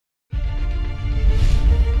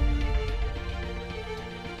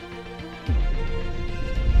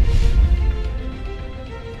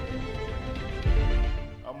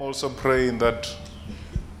I'm also praying that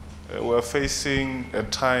we're facing a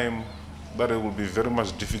time that it will be very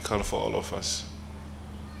much difficult for all of us.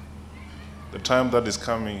 The time that is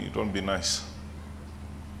coming, it won't be nice.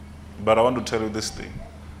 But I want to tell you this thing.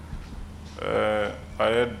 I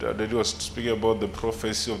heard Daddy was speaking about the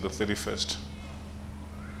prophecy of the 31st.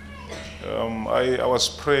 I was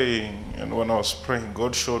praying, and when I was praying,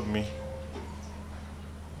 God showed me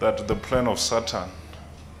that the plan of Satan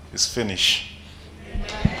is finished.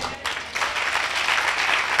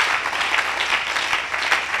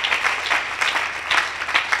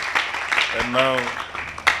 And now,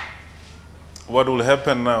 what will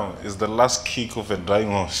happen now is the last kick of a dying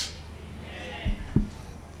horse.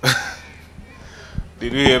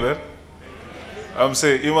 Did you hear that? I'm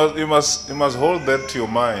saying you must hold that to your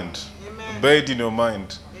mind. Bear it in your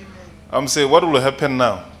mind. I'm saying what will happen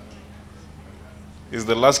now is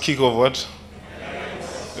the last kick of what?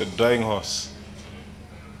 A dying horse.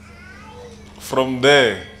 From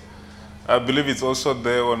there, I believe it's also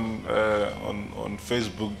there on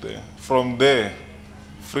Facebook there. From there,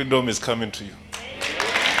 freedom is coming to you.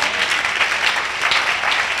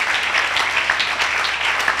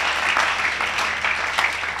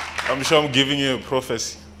 I'm sure I'm giving you a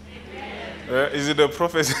prophecy. Is it a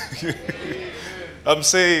prophecy? I'm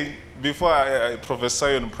saying, before I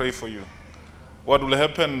prophesy and pray for you, what will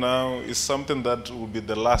happen now is something that will be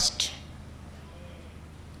the last.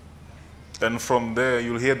 And from there,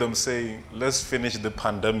 you'll hear them saying, let's finish the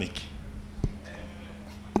pandemic.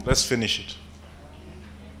 Let's finish it.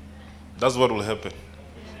 That's what will happen.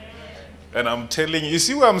 And I'm telling you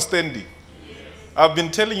see where I'm standing? I've been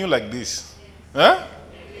telling you like this. Huh?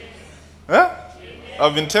 Huh?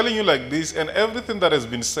 I've been telling you like this, and everything that has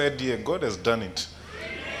been said here, God has done it.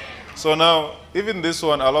 So now, even this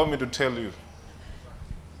one, allow me to tell you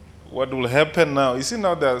what will happen now. You see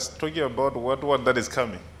now they're talking about what that is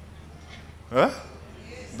coming. Huh?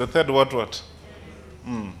 The third what?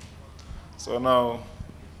 So now,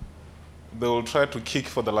 they will try to kick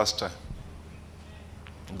for the last time.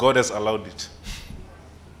 God has allowed it.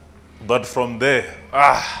 But from there,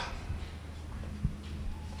 I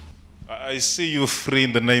see you free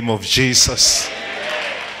in the name of Jesus.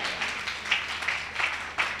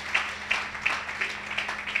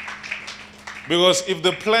 Because if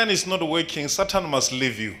the plan is not working, Satan must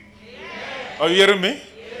leave you. Are you hearing me?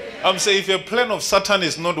 I'm saying if a plan of Satan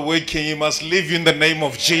is not working, he must leave you in the name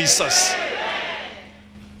of Jesus.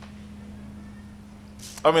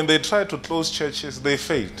 I mean, they tried to close churches, they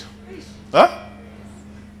failed. Huh?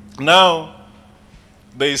 Now,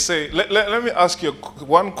 they say, let me ask you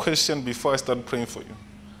one question before I start praying for you.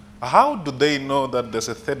 How do they know that there's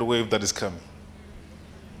a third wave that is coming?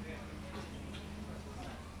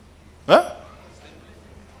 Huh?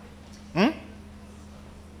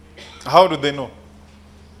 How do they know?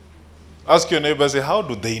 Ask your neighbor, say, how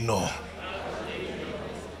do they know?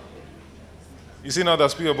 You see now they're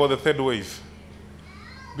speaking about the third wave.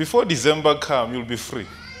 Before December comes, you'll be free.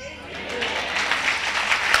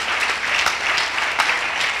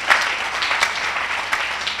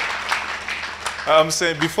 I'm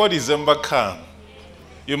saying before December comes,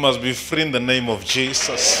 you must be free in the name of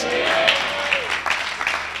Jesus.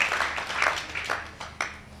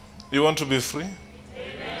 You want to be free?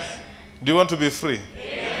 Amen. Do you want to be free?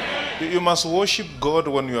 Amen. You must worship God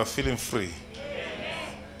when you are feeling free.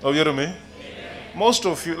 Amen. Oh, you hear me? Amen. Most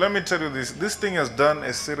of you, let me tell you this thing has done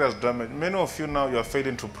a serious damage. Many of you now, you are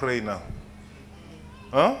failing to pray now.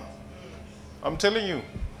 Huh? I'm telling you.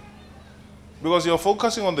 Because you're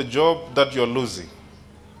focusing on the job that you're losing.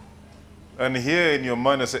 And here in your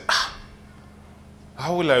mind, I say,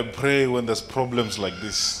 how will I pray when there's problems like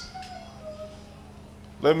this?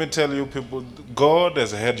 Let me tell you people, God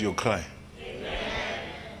has heard your cry. Amen.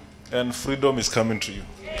 And freedom is coming to you.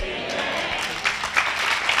 Amen.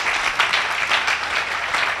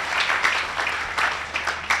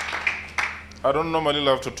 I don't normally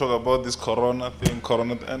love to talk about this corona thing,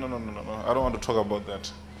 no. I don't want to talk about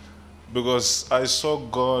that. Because I saw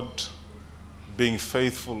God being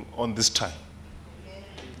faithful on this time.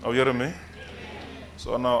 Are you hearing me?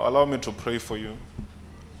 So now allow me to pray for you.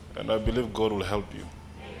 And I believe God will help you.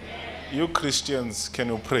 You Christians, can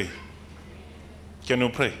you pray? Can you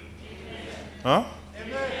pray? Huh?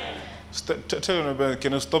 Tell your neighbor,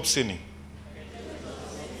 can you stop sinning?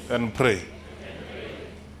 And pray.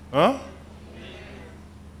 Huh?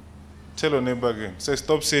 Tell your neighbor again. Say,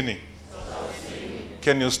 stop sinning.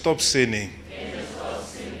 Can you stop sinning?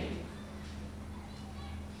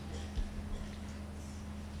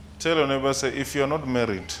 Tell your neighbor, say, if you're not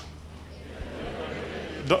married,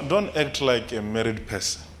 don't act like a married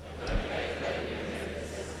person.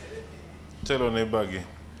 Tell your neighbor again.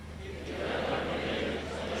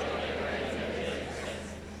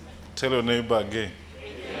 Tell your neighbor again.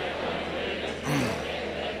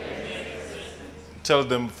 Tell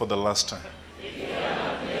them for the last time.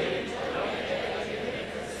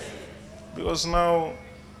 Because now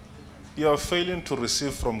you are failing to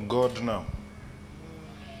receive from God now.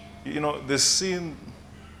 You know, the sin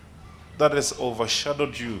that has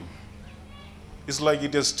overshadowed you, it's like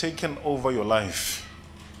it has taken over your life.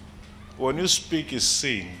 When you speak is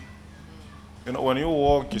sin. You know, when you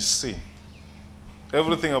walk is sin.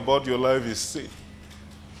 Everything about your life is sin.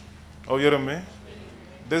 Oh, you hear me?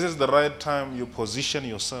 This is the right time you position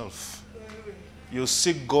yourself. You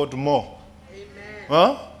seek God more. Amen.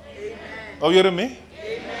 Huh? Amen. Oh, you hear me?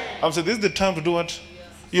 Amen. I'm saying this is the time to do what?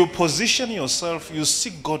 You position yourself, you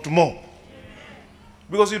seek God more.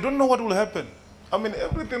 Because you don't know what will happen. I mean,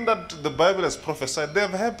 everything that the Bible has prophesied, they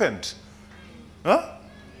have happened. Huh?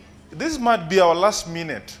 This might be our last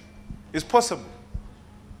minute. It's possible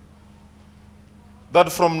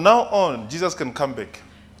that from now on, Jesus can come back.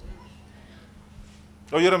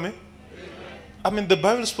 Oh, you hear me? I mean, the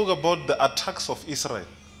Bible spoke about the attacks of Israel.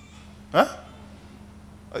 Huh?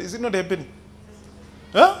 Is it not happening?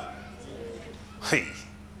 Huh? Hey,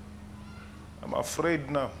 I'm afraid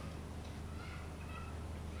now.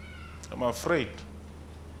 I'm afraid.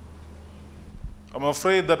 I'm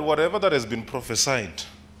afraid that whatever that has been prophesied,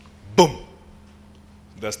 boom,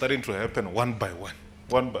 they're starting to happen one by one.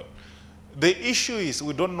 One by. The issue is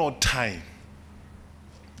we don't know time.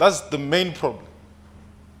 That's the main problem.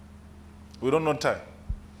 We don't know time.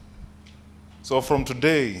 So from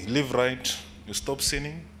today, live right. You stop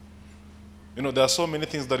sinning. You know, there are so many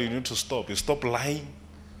things that you need to stop. You stop lying.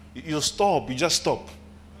 You stop. You just stop.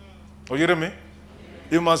 Oh, you hear me?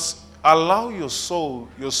 You must allow your soul,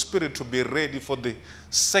 your spirit to be ready for the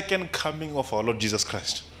second coming of our Lord Jesus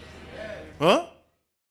Christ. Huh?